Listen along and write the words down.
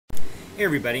Hey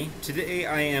everybody, today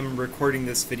I am recording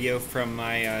this video from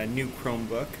my new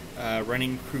Chromebook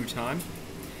running Crouton,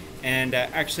 and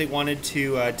actually wanted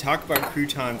to talk about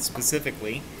Crouton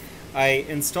specifically. I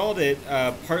installed it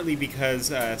partly because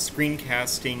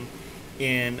screencasting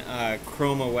in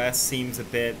Chrome OS seems a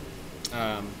bit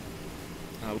um,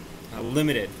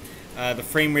 limited. The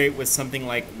frame rate was something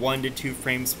like 1 to 2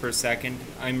 frames per second.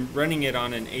 I'm running it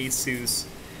on an ASUS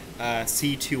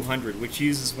C200, which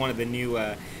uses one of the new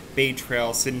Bay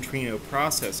Trail Centrino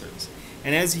processors.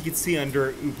 And as you can see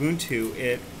under Ubuntu,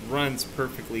 it runs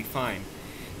perfectly fine.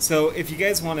 So if you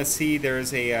guys want to see,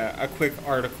 there's a quick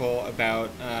article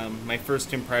about my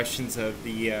first impressions of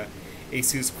the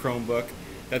ASUS Chromebook.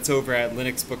 That's over at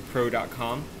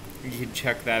linuxbookpro.com. You can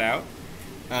check that out.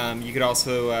 You could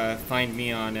also find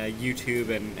me on YouTube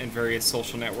and various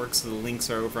social networks, so the links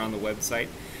are over on the website.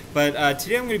 But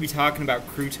today I'm going to be talking about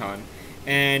Crouton.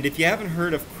 And if you haven't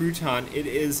heard of Crouton, it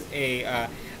is a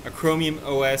Chromium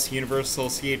OS Universal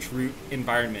CH root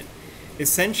environment.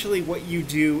 Essentially what you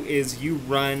do is you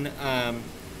run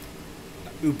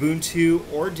Ubuntu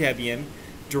or Debian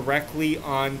directly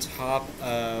on top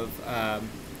of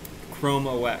Chrome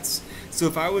OS. So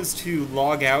if I was to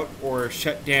log out or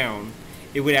shut down,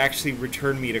 it would actually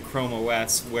return me to Chrome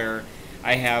OS, where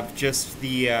I have just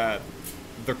the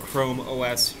Chrome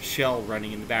OS shell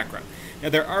running in the background. Now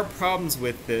there are problems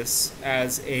with this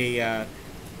as a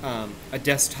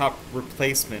desktop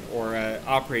replacement or an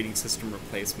operating system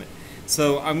replacement.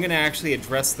 So I'm going to actually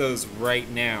address those right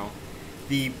now.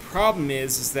 The problem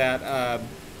is that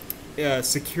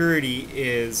security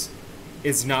is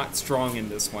not strong in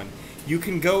this one. You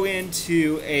can go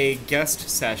into a guest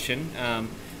session.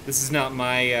 This is not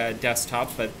my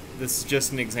desktop, but this is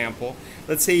just an example.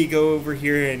 Let's say you go over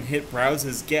here and hit Browse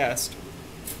as Guest.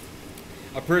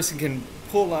 A person can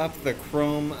pull up the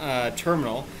Chrome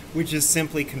terminal, which is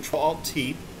simply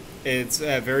Control-Alt-T. It's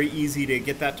very easy to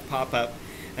get that to pop up.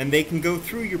 And they can go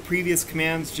through your previous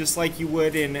commands just like you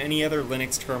would in any other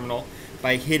Linux terminal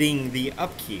by hitting the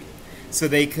up key. So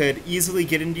they could easily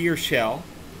get into your shell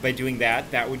by doing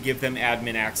that. That would give them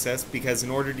admin access, because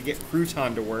in order to get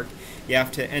Crouton to work, you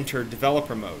have to enter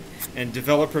developer mode. And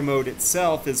developer mode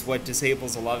itself is what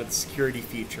disables a lot of the security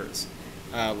features,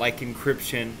 like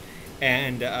encryption,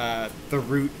 and the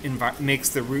root makes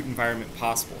the root environment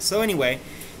possible. So anyway,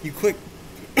 you click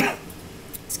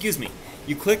excuse me,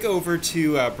 you click over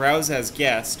to Browse as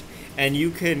Guest, and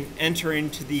you can enter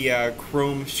into the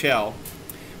Chrome shell.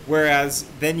 Whereas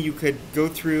then you could go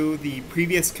through the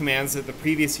previous commands that the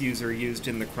previous user used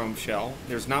in the Chrome shell.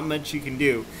 There's not much you can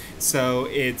do, so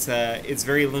it's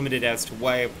very limited as to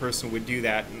why a person would do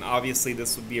that, and obviously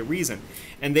this would be a reason.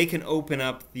 And they can open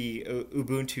up the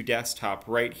Ubuntu desktop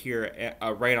right here,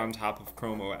 right on top of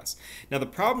Chrome OS. Now the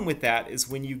problem with that is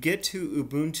when you get to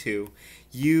Ubuntu,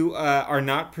 you are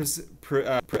not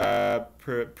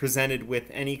presented with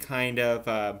any kind of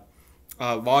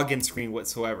login screen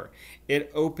whatsoever.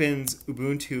 It opens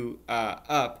Ubuntu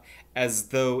up as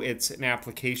though it's an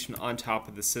application on top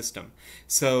of the system.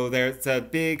 So there's a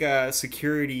big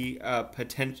security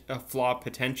flaw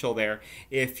potential there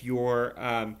if you're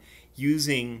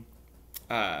using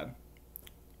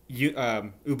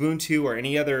Ubuntu or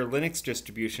any other Linux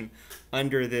distribution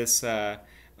under this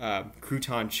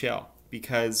Crouton shell.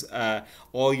 Because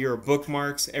all your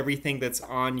bookmarks, everything that's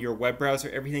on your web browser,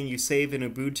 everything you save in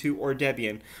Ubuntu or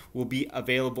Debian will be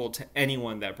available to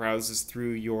anyone that browses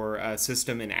through your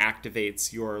system and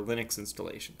activates your Linux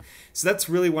installation. So that's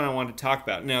really what I wanted to talk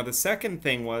about. Now the second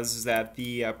thing is that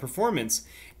the performance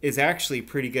is actually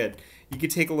pretty good. You can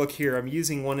take a look here. I'm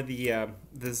using one of the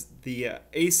ASUS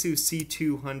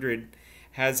C200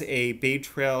 has a Bay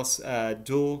Trail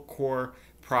dual core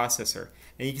processor.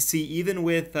 And you can see even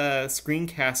with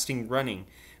screencasting running,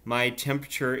 my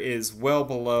temperature is well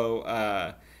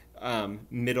below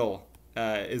middle,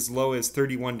 as low as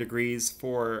 31 degrees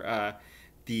for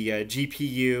the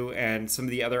GPU, and some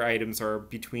of the other items are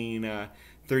between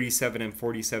 37 and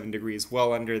 47 degrees,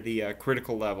 well under the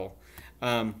critical level.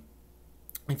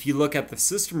 If you look at the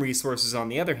system resources, on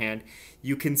the other hand,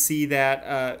 you can see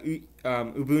that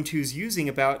Ubuntu is using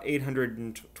about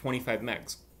 825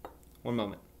 megs. One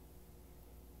moment.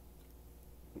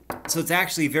 So it's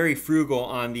actually very frugal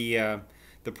on the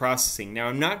processing. Now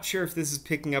I'm not sure if this is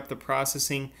picking up the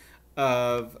processing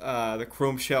of the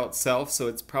Chrome shell itself, so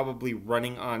it's probably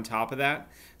running on top of that.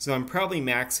 So I'm probably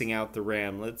maxing out the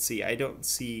RAM. Let's see. I don't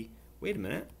see. Wait a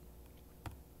minute.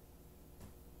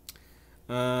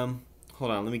 Hold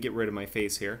on. Let me get rid of my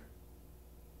face here.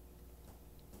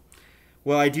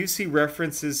 Well, I do see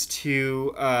references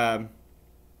to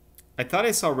I thought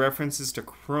I saw references to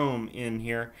Chrome in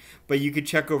here, but you could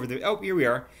check over the, oh, here we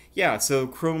are. Yeah, so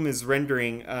Chrome is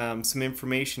rendering some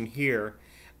information here,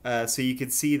 so you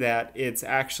could see that it's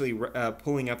actually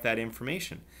pulling up that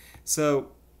information.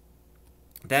 So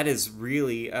that is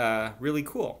really, really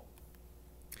cool.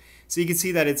 So you can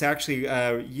see that it's actually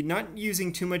not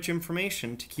using too much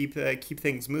information to keep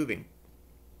things moving.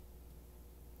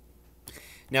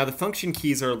 Now the function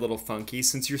keys are a little funky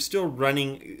since you're still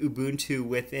running Ubuntu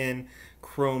within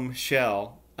Chrome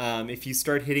shell. If you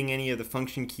start hitting any of the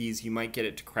function keys, you might get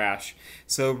it to crash.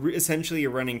 So essentially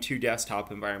you're running two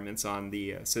desktop environments on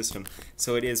the system,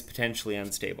 so it is potentially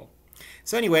unstable.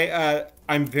 So anyway,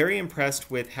 I'm very impressed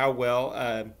with how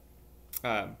well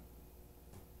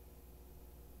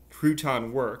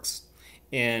Crouton works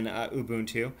in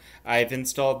Ubuntu. I've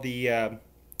installed the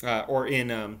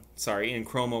in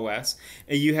Chrome OS.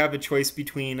 You have a choice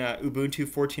between Ubuntu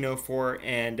 14.04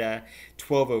 and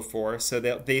 12.04, so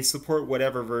they support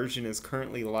whatever version is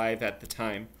currently live at the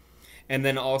time. And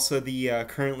then also the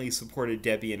currently supported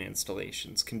Debian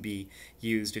installations can be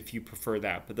used if you prefer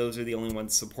that, but those are the only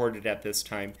ones supported at this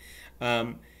time.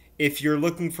 If you're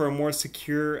looking for a more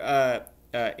secure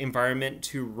environment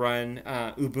to run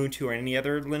Ubuntu or any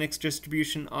other Linux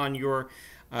distribution on your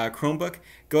Chromebook,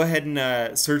 go ahead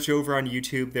and search over on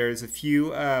YouTube. There's a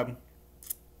few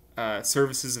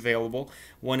services available.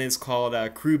 One is called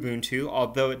Chrubuntu,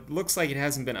 although it looks like it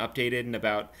hasn't been updated in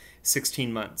about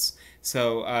 16 months.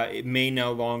 So it may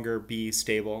no longer be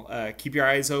stable. Keep your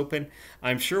eyes open.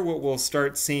 I'm sure what we'll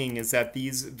start seeing is that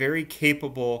these very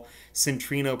capable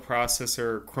Centrino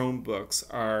processor Chromebooks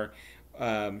are,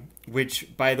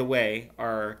 which by the way,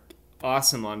 are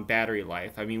awesome on battery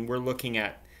life. I mean, we're looking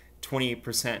at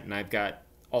 28%, and I've got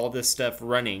all this stuff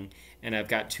running, and I've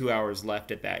got 2 hours left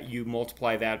at that. You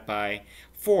multiply that by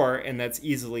 4, and that's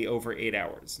easily over 8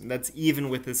 hours. And that's even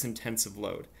with this intensive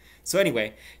load. So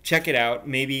anyway, check it out.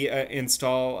 Maybe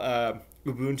install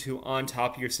Ubuntu on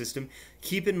top of your system.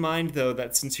 Keep in mind, though,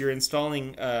 that since you're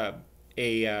installing a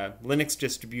Linux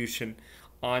distribution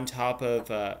on top of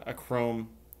a Chrome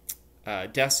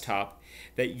desktop,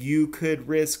 that you could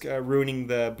risk ruining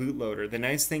the bootloader. The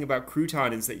nice thing about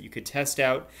Crouton is that you could test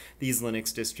out these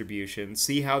Linux distributions,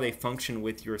 see how they function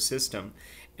with your system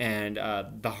and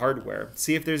the hardware,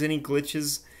 see if there's any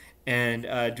glitches, and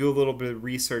do a little bit of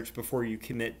research before you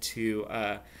commit to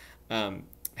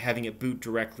having it boot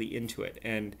directly into it.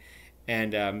 And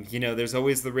you know, there's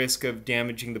always the risk of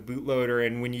damaging the bootloader,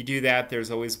 and when you do that, there's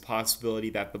always a possibility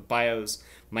that the BIOS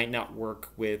might not work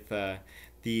with the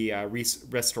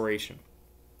restoration.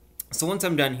 So once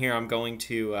I'm done here, I'm going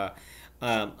to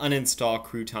uninstall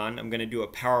Crouton. I'm going to do a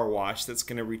power wash that's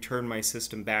going to return my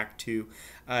system back to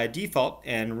default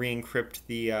and re-encrypt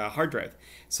the hard drive.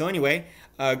 So anyway,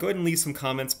 go ahead and leave some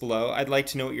comments below. I'd like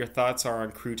to know what your thoughts are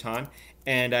on Crouton.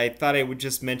 And I thought I would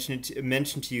just mention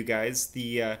to you guys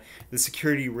the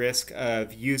security risk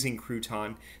of using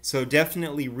Crouton. So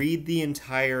definitely read the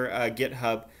entire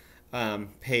GitHub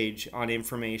page on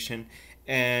information.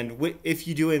 And if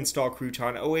you do install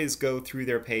Crouton, always go through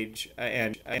their page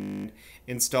and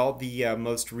install the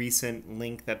most recent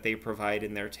link that they provide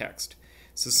in their text.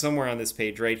 So somewhere on this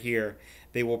page right here,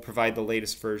 they will provide the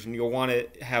latest version. You'll want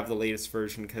to have the latest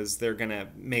version because they're going to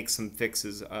make some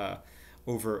fixes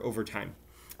over time.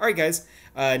 All right, guys,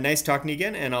 nice talking to you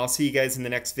again, and I'll see you guys in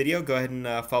the next video. Go ahead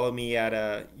and follow me at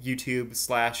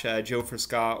YouTube/Joe for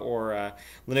Ska or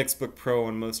Linux Book Pro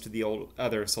on most of the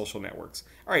other social networks.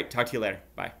 All right, talk to you later.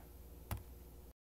 Bye.